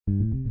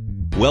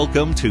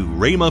Welcome to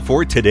Rhema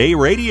for Today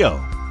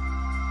Radio.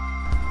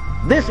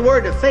 This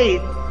word of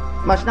faith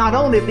must not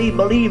only be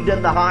believed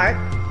in the heart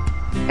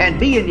and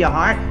be in your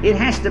heart, it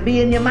has to be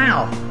in your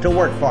mouth to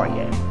work for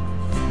you.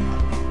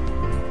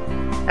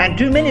 And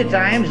too many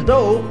times,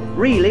 though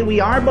really we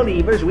are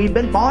believers, we've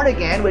been born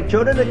again, we're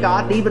children of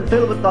God, and even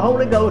filled with the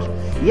Holy Ghost,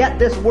 yet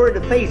this word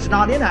of faith's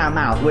not in our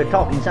mouth. We're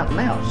talking something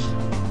else.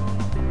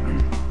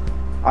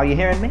 Are you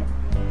hearing me?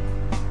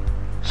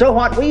 So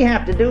what we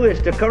have to do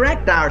is to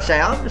correct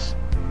ourselves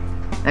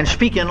and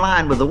speak in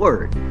line with the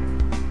Word.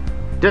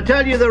 To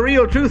tell you the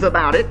real truth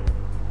about it,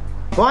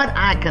 what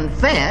I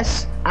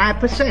confess, I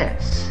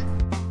possess.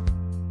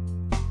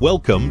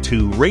 Welcome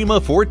to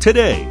Rhema for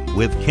Today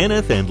with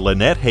Kenneth and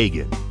Lynette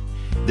Hagin.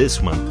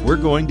 This month we're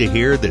going to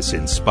hear this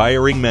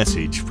inspiring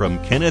message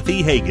from Kenneth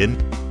E. Hagin.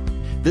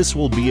 This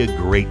will be a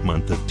great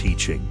month of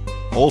teaching.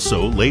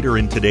 Also, later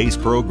in today's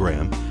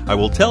program, I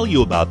will tell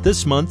you about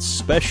this month's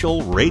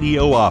special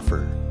radio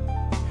offer.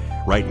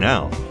 Right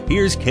now,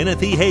 here's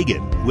Kenneth E.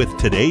 Hagin with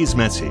today's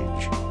message.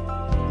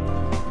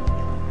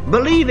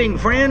 Believing,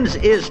 friends,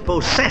 is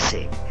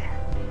possessing.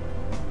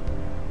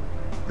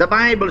 The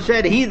Bible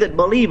said, "He that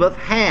believeth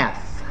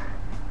hath."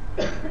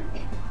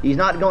 He's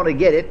not going to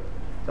get it.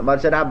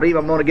 Somebody said, "I believe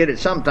I'm going to get it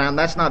sometime."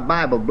 That's not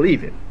Bible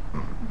believing.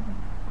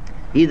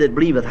 He that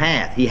believeth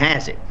hath. He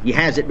has it. He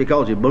has it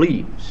because he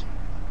believes.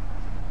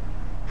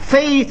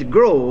 Faith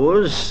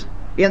grows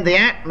in the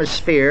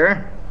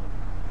atmosphere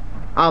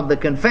of the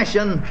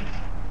confession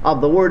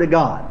of the Word of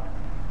God.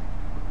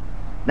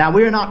 Now,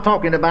 we're not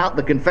talking about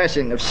the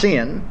confessing of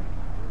sin.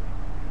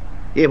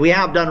 If we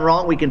have done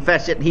wrong, we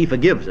confess it and He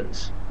forgives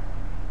us.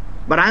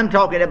 But I'm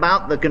talking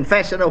about the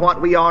confession of what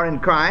we are in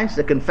Christ,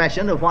 the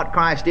confession of what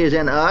Christ is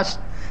in us,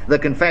 the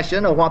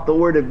confession of what the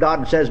Word of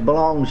God says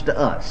belongs to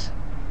us.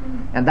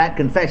 And that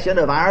confession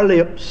of our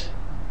lips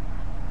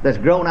that's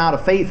grown out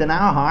of faith in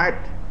our heart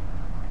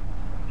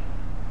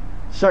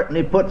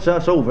certainly puts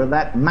us over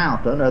that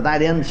mountain or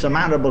that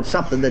insurmountable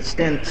something that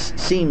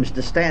seems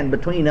to stand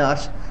between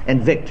us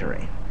and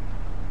victory.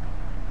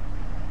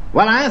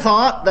 Well, I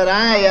thought that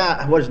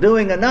I was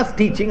doing enough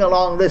teaching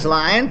along this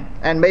line,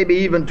 and maybe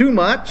even too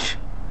much.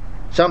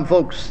 Some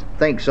folks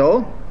think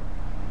so.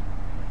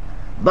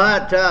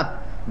 But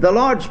the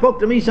Lord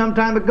spoke to me some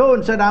time ago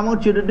and said, "I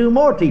want you to do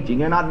more teaching.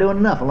 You're not doing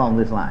enough along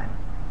this line,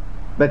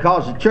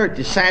 because the church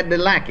is sadly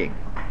lacking."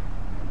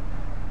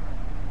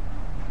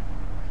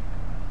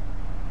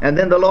 And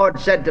then the Lord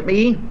said to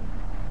me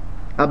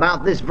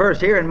about this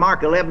verse here in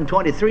Mark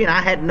 11:23, and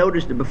I hadn't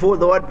noticed it before,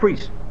 though I'd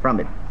preached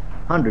from it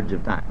hundreds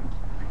of times.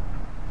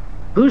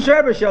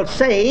 "Whosoever shall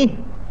say,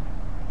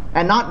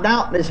 and not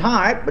doubt in his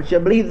heart, but shall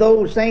believe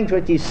those things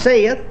which he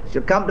saith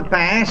shall come to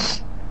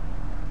pass,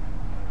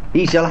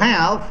 he shall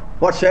have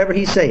whatsoever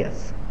he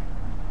saith."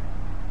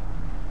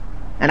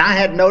 And I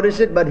hadn't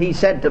noticed it, but he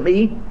said to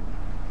me,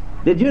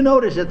 "Did you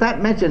notice that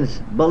that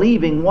mentions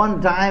believing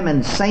one time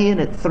and saying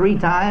it 3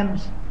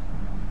 times?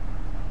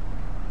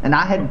 And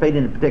I hadn't paid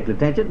any particular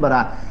attention, but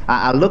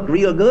I looked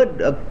real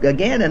good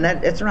again, and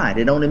that's right.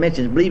 It only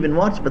mentions believing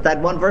once, but that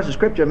one verse of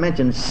Scripture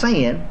mentions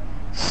saying,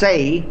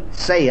 say,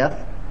 saith,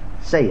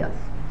 saith.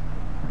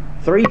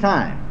 3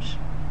 times.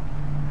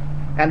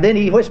 And then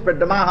he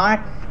whispered to my heart,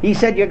 he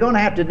said, "You're going to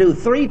have to do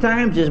 3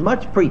 times as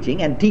much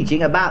preaching and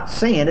teaching about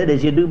saying it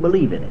as you do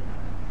believing it.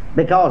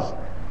 Because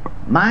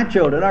my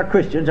children, our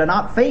Christians, are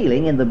not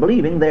failing in the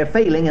believing, they're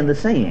failing in the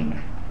saying."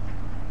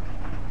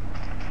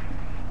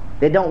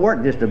 It don't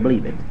work just to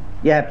believe it.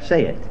 You have to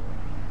say it.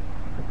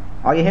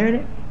 Are you hearing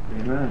it?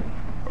 Amen.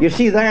 You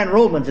see there in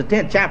Romans, the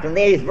 10th chapter, and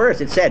the 8th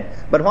verse, it said,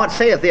 "But what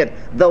saith it?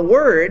 The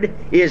word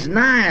is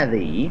nigh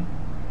thee,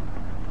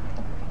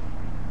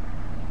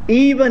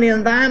 even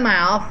in thy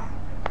mouth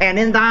and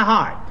in thy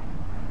heart."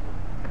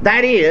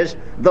 That is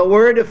the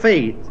word of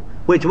faith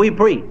which we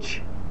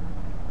preach.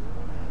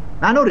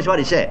 Now notice what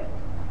he said.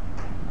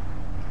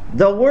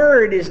 The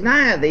word is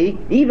nigh thee,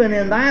 even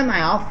in thy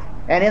mouth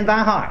and in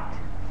thy heart.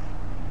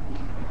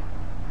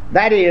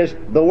 That is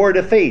the word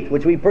of faith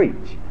which we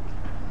preach.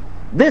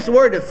 This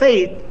word of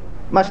faith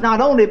must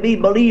not only be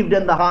believed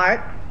in the heart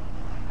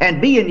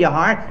and be in your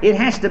heart, it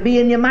has to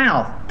be in your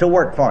mouth to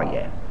work for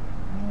you.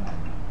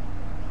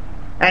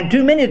 And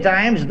too many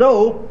times,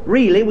 though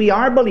really we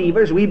are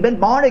believers, we've been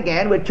born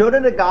again, we're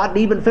children of God, and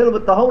even filled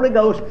with the Holy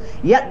Ghost,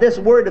 yet this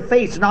word of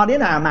faith's not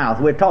in our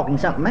mouth. We're talking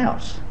something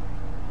else.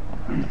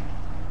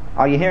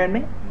 Are you hearing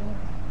me?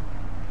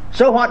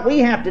 So what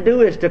we have to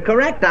do is to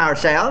correct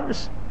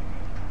ourselves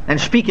and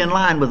speak in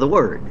line with the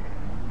Word.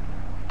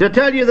 To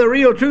tell you the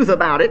real truth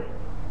about it,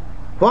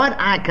 what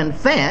I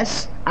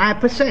confess, I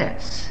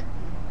possess.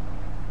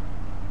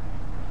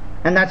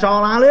 And that's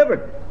all I'll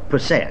ever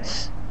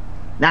possess.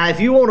 Now,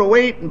 if you want to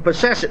wait and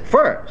possess it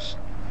first,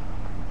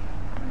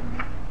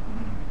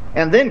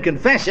 and then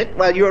confess it,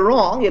 well, you're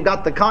wrong. You've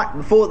got the cart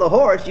before the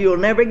horse. You'll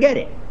never get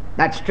it.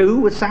 That's true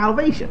with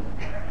salvation.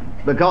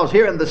 Because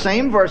here in the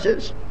same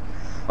verses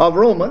of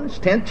Romans,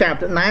 10th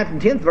chapter, 9th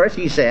and 10th verse,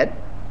 he said,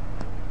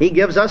 he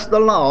gives us the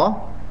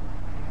law.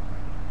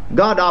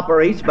 God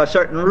operates by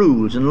certain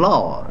rules and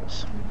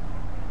laws.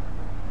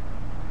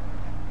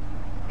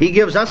 He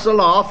gives us the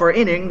law for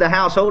entering the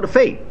household of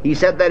faith. He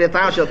said that if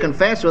thou shalt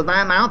confess with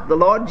thy mouth the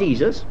Lord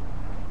Jesus,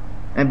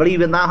 and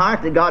believe in thy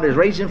heart that God is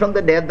raised him from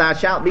the dead, thou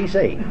shalt be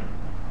saved.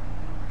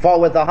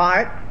 For with the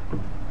heart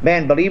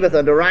man believeth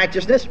unto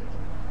righteousness,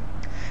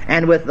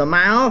 and with the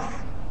mouth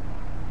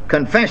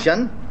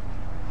confession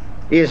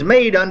is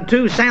made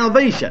unto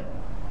salvation.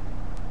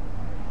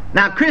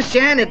 Now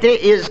Christianity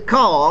is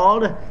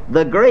called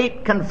the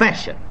Great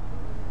Confession.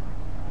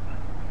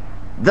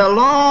 The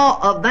law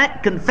of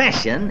that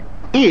confession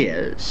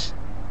is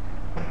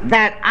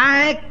that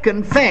I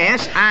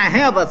confess I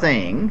have a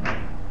thing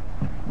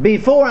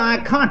before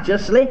I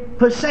consciously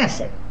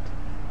possess it.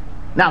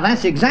 Now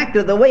that's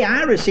exactly the way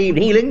I received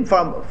healing for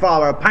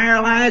a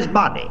paralyzed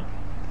body.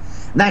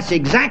 That's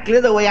exactly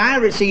the way I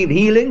received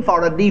healing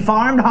for a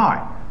deformed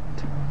heart.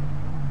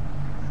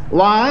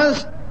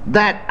 Was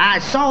that I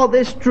saw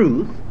this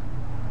truth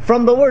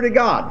from the Word of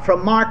God,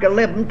 from Mark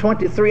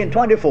 11:23 and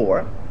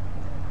 24.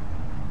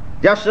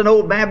 Just an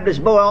old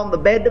Baptist boy on the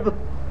bed of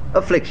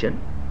affliction.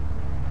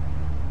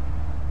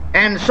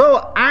 And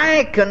so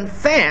I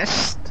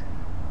confessed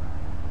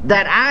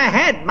that I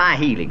had my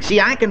healing. See,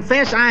 I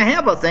confess I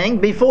have a thing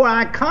before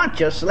I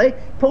consciously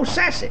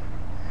possess it.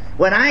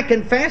 When I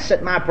confess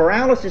that my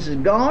paralysis is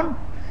gone,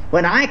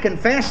 when I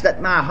confess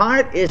that my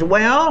heart is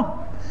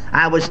well,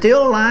 I was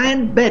still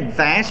lying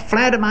bedfast,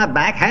 flat on my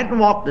back, hadn't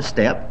walked a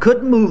step,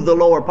 couldn't move the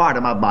lower part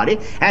of my body,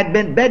 had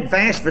been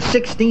bedfast for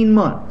 16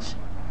 months.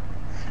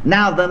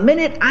 Now, the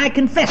minute I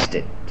confessed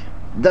it,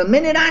 the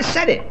minute I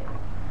said it,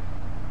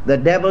 the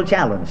devil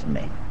challenged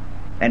me.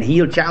 And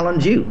he'll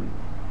challenge you.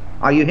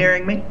 Are you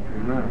hearing me?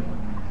 Amen.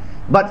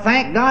 But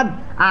thank God,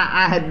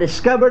 I had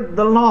discovered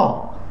the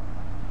law.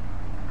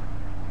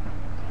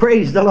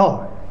 Praise the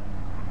Lord.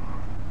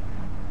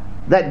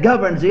 That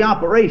governs the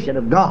operation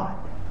of God.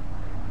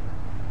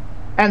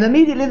 And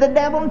immediately the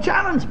devil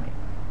challenged me.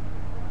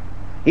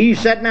 He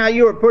said, now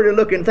you're a pretty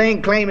looking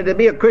thing claiming to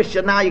be a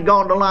Christian, now you're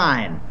going to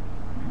line.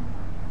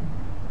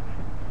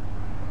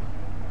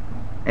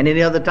 And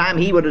any other time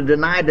he would have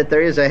denied that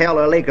there is a hell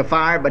or a lake of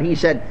fire, but he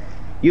said,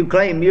 you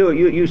claim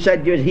you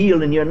said you're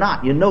healed and you're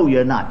not. You know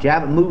you're not. You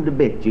haven't moved a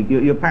bit.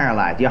 You're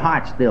paralyzed. Your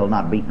heart's still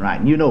not beating right.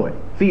 And you know it.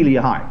 Feel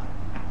your heart.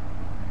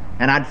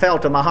 And I'd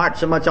felt to my heart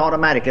so much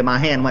automatically, my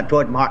hand went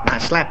toward my heart and I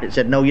slapped it and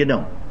said, no you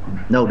don't.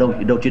 No,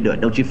 don't you do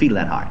it. Don't you feel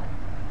that heart?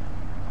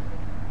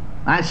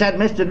 I said,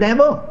 Mr.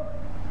 Devil,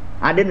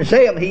 I didn't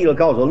say I'm healed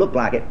because I look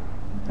like it.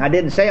 I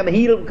didn't say I'm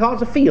healed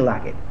because I feel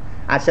like it.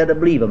 I said I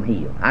believe I'm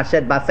healed. I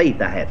said by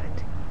faith I have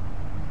it.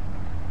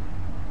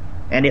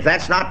 And if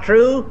that's not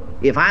true,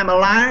 if I'm a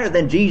liar,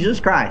 then Jesus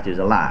Christ is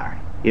a liar.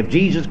 If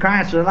Jesus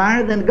Christ is a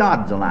liar, then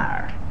God's a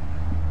liar.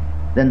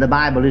 Then the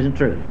Bible isn't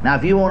true. Now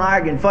if you want to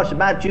argue and fuss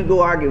about it, you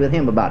go argue with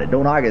him about it.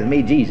 Don't argue with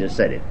me. Jesus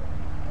said it.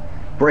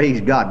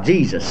 Praise God.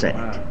 Jesus said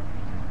it.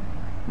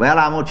 Well,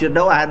 I want you to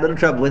know I had a little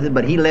trouble with it,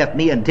 but he left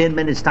me in 10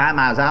 minutes' time.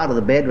 I was out of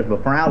the bed with my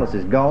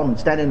paralysis gone and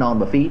standing on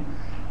my feet.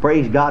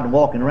 Praise God, and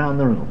walking around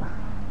the room.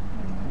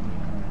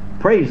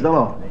 Praise the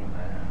Lord.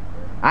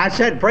 I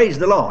said, praise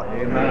the Lord.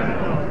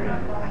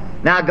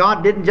 Amen. Now,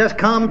 God didn't just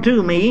come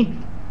to me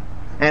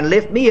and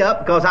lift me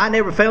up because I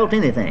never felt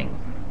anything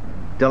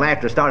till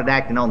after I started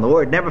acting on the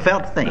Word. Never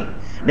felt a thing.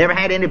 Never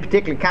had any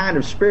particular kind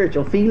of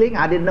spiritual feeling.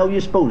 I didn't know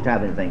you're supposed to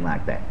have anything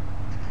like that.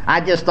 I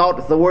just thought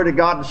that the Word of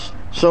God is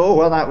so,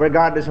 well,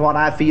 regardless of what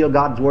I feel,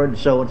 God's Word is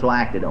so, and so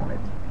I acted on it.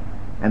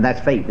 And that's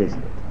faith,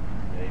 isn't it?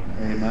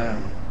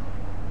 Amen.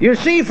 You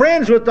see,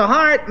 friends, with the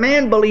heart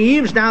man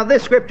believes. Now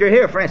this scripture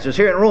here, for instance,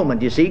 here in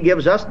Romans, you see,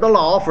 gives us the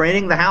law for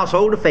entering the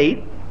household of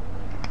faith.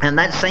 And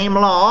that same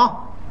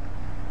law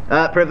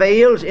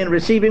prevails in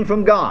receiving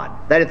from God.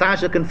 That if thou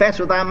shalt confess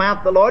with thy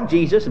mouth the Lord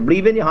Jesus, and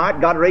believe in your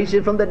heart God raised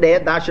him from the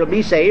dead, thou shalt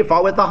be saved.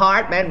 For with the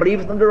heart man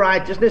believeth unto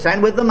righteousness,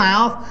 and with the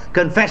mouth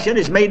confession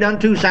is made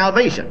unto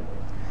salvation.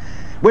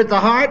 With the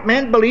heart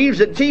man believes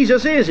that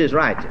Jesus is his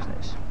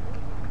righteousness,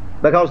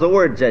 because the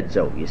Word said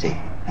so, you see.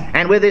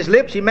 And with his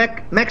lips he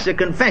makes a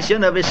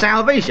confession of his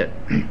salvation.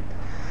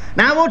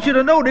 Now I want you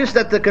to notice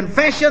that the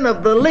confession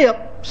of the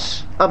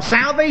lips of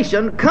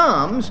salvation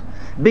comes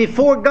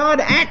before God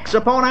acts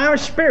upon our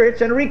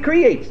spirits and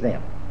recreates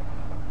them.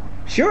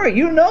 Sure,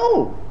 you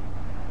know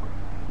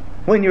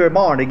when you're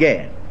born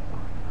again.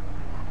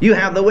 You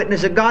have the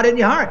witness of God in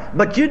your heart,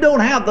 but you don't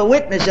have the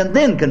witness and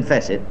then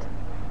confess it.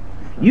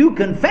 You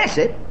confess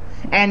it,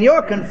 and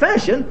your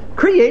confession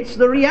creates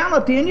the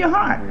reality in your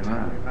heart.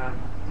 Amen.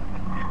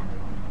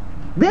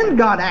 Then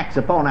God acts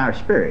upon our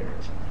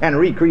spirits and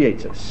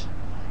recreates us.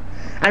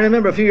 I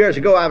remember a few years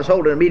ago I was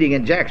holding a meeting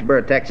in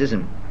Jacksboro, Texas,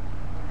 and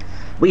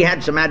we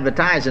had some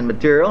advertising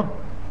material,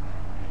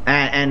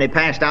 and they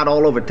passed out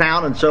all over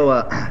town. And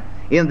so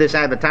in this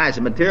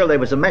advertising material there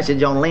was a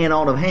message on laying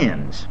on of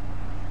hands.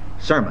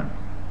 Sermon.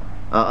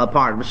 A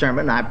part of the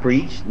sermon I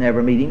preached in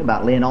every meeting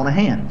about laying on of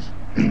hands.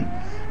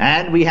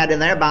 And we had in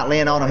there about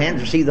laying on of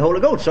hands, receive the Holy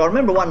Ghost. So I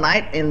remember one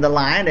night in the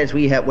line as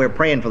we're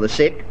praying for the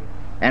sick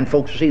and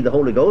folks receive the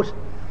Holy Ghost,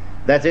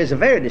 that there's a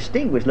very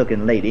distinguished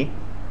looking lady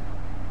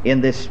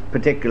in this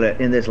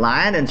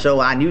line, and so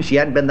I knew she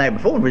hadn't been there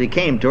before. When he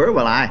came to her,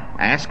 well, I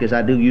asked, as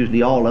I do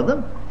usually all of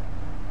them,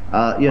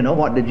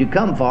 what did you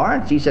come for?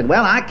 And she said,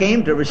 well, I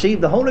came to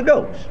receive the Holy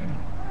Ghost.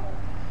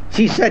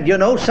 She said,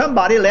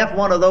 somebody left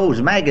one of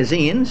those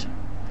magazines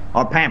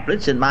or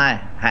pamphlets at my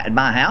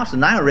house,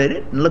 and I read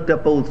it and looked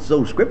up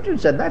those scriptures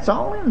and said, that's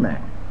all in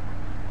there.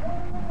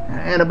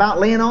 And about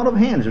laying on of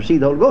hands, receive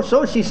the Holy Ghost.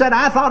 So she said,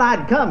 I thought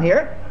I'd come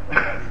here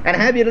and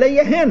have you lay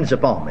your hands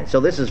upon me. So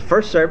this is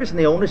first service and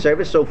the only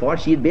service so far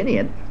she had been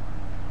in.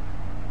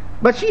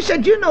 But she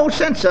said,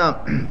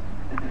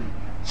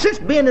 since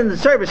being in the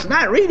service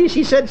tonight, really,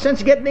 she said,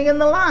 since getting in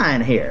the line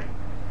here,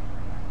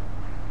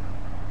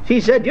 she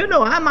said,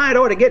 I might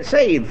ought to get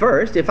saved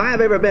first. If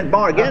I've ever been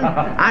born again,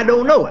 I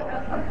don't know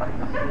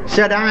it.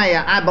 Said,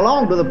 I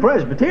belong to the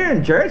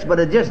Presbyterian church, but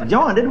I just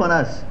joined it when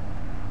I was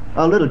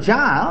a little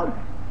child,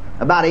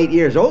 about 8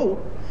 years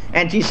old.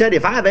 And she said,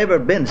 if I've ever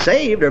been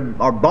saved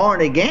or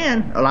born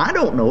again, well, I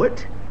don't know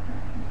it.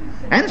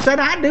 And said,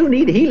 I do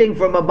need healing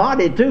for my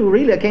body too.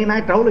 Really, I came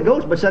back to the Holy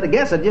Ghost, but said, I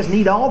guess I just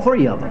need all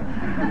three of them.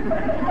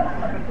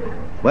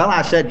 Well,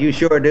 I said, you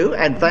sure do,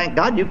 and thank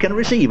God you can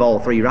receive all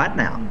three right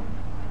now.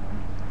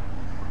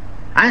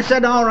 I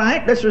said, all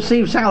right, let's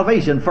receive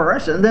salvation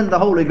first, and then the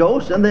Holy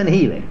Ghost, and then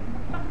healing.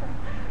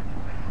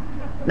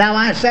 Now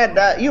I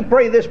said, you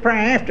pray this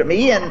prayer after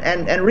me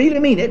and really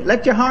mean it.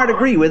 Let your heart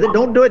agree with it.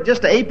 Don't do it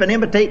just to ape and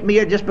imitate me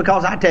or just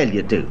because I tell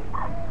you to.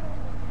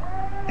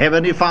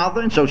 Heavenly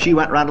Father, and so she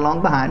went right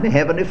along behind me.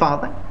 Heavenly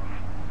Father,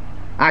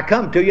 I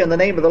come to you in the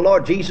name of the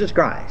Lord Jesus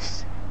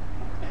Christ.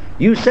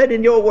 You said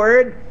in your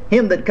word,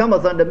 him that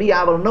cometh unto me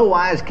I will no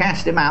wise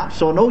cast him out.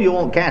 So no, you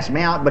won't cast me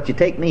out, but you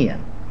take me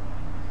in.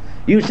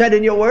 You said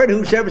in your word,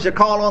 whosoever shall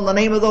call on the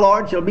name of the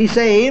Lord shall be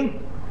saved.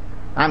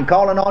 I'm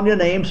calling on your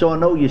name, so I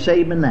know you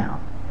save me now.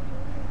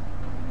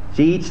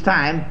 See, each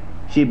time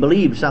she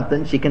believes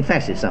something, she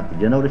confesses something.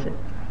 Do you notice it?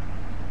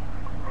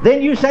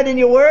 Then you said in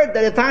your word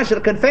that if thou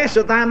shalt confess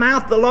with thy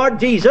mouth the Lord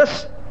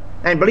Jesus,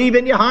 and believe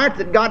in your heart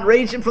that God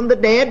raised him from the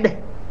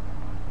dead,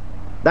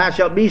 thou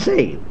shalt be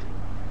saved.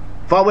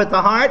 For with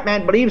the heart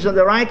man believes in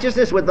the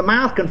righteousness, with the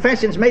mouth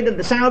confession is made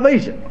unto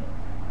salvation.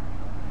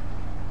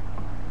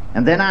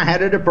 And then I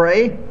had her to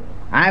pray,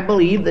 I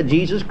believe that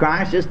Jesus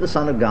Christ is the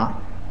Son of God.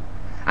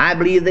 I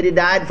believe that he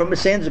died for my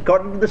sins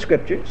according to the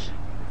Scriptures.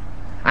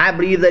 I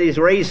believe that he's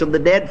raised from the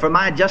dead for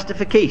my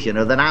justification,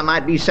 or that I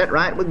might be set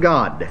right with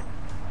God.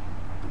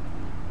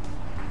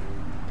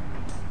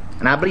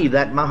 And I believe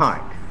that in my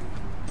heart.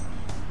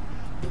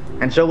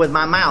 And so with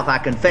my mouth I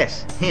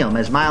confess him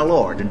as my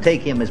Lord and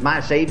take him as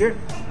my Savior.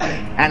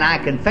 And I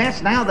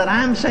confess now that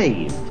I'm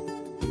saved.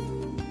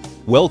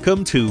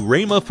 Welcome to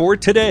Rhema for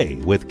Today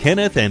with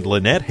Kenneth and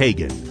Lynette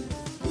Hagin.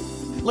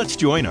 Let's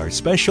join our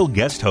special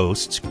guest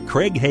hosts,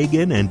 Craig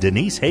Hagin and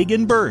Denise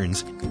Hagin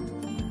Burns.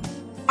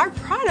 Our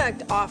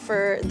product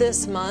offer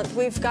this month,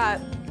 we've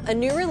got a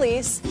new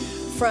release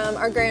from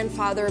our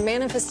grandfather,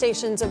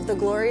 Manifestations of the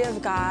Glory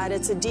of God.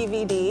 It's a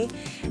DVD.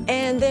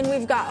 And then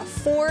we've got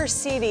 4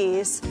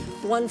 CDs,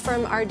 one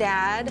from our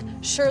dad,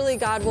 Surely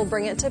God Will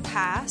Bring It to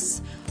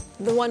Pass.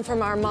 The one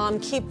from our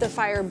mom, Keep the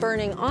Fire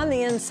Burning on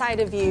the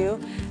Inside of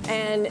You,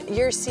 and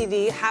your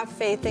CD, Have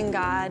Faith in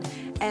God,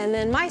 and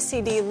then my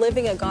CD,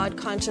 Living a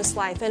God-Conscious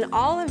Life. And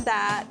all of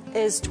that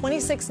is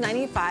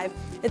 $26.95.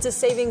 It's a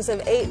savings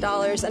of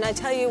 $8, and I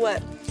tell you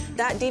what,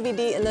 that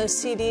DVD and those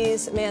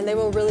CDs, man, they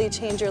will really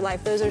change your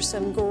life. Those are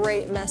some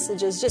great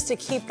messages just to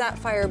keep that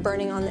fire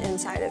burning on the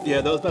inside of you.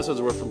 Yeah, those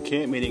messages were from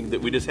camp meeting that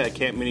we just had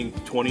camp meeting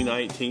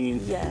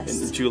 2019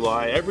 Yes. in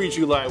July. Every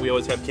July we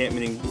always have camp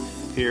meeting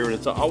here, and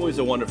it's always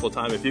a wonderful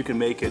time. If you can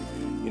make it,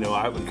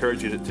 I would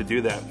encourage you to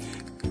do that.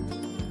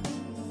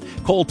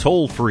 Call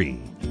toll-free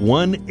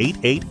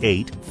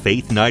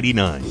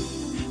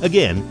 1-888-FAITH-99.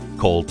 Again,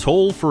 call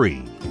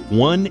toll-free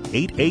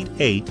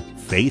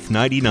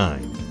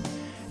 1-888-FAITH-99.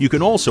 You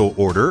can also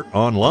order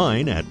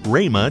online at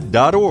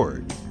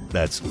rhema.org.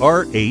 That's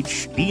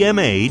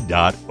RHEMA.org.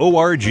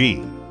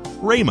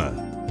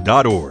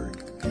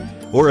 rhema.org.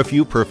 Or if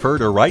you prefer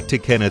to write to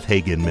Kenneth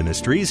Hagin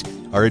Ministries,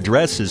 our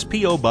address is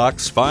P.O.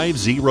 Box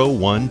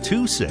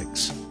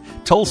 50126,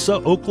 Tulsa,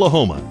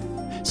 Oklahoma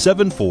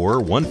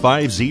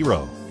 74150.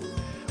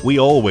 We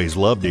always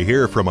love to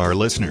hear from our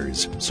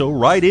listeners, so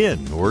write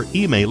in or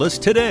email us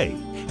today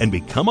and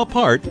become a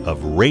part of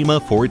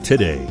Rhema for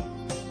Today.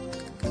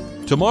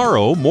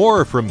 Tomorrow,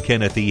 more from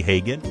Kenneth E.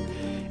 Hagin.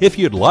 If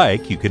you'd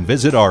like, you can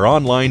visit our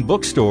online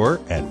bookstore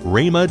at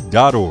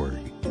rhema.org.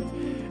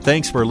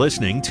 Thanks for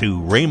listening to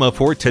Rhema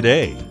for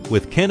Today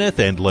with Kenneth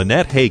and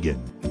Lynette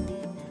Hagin.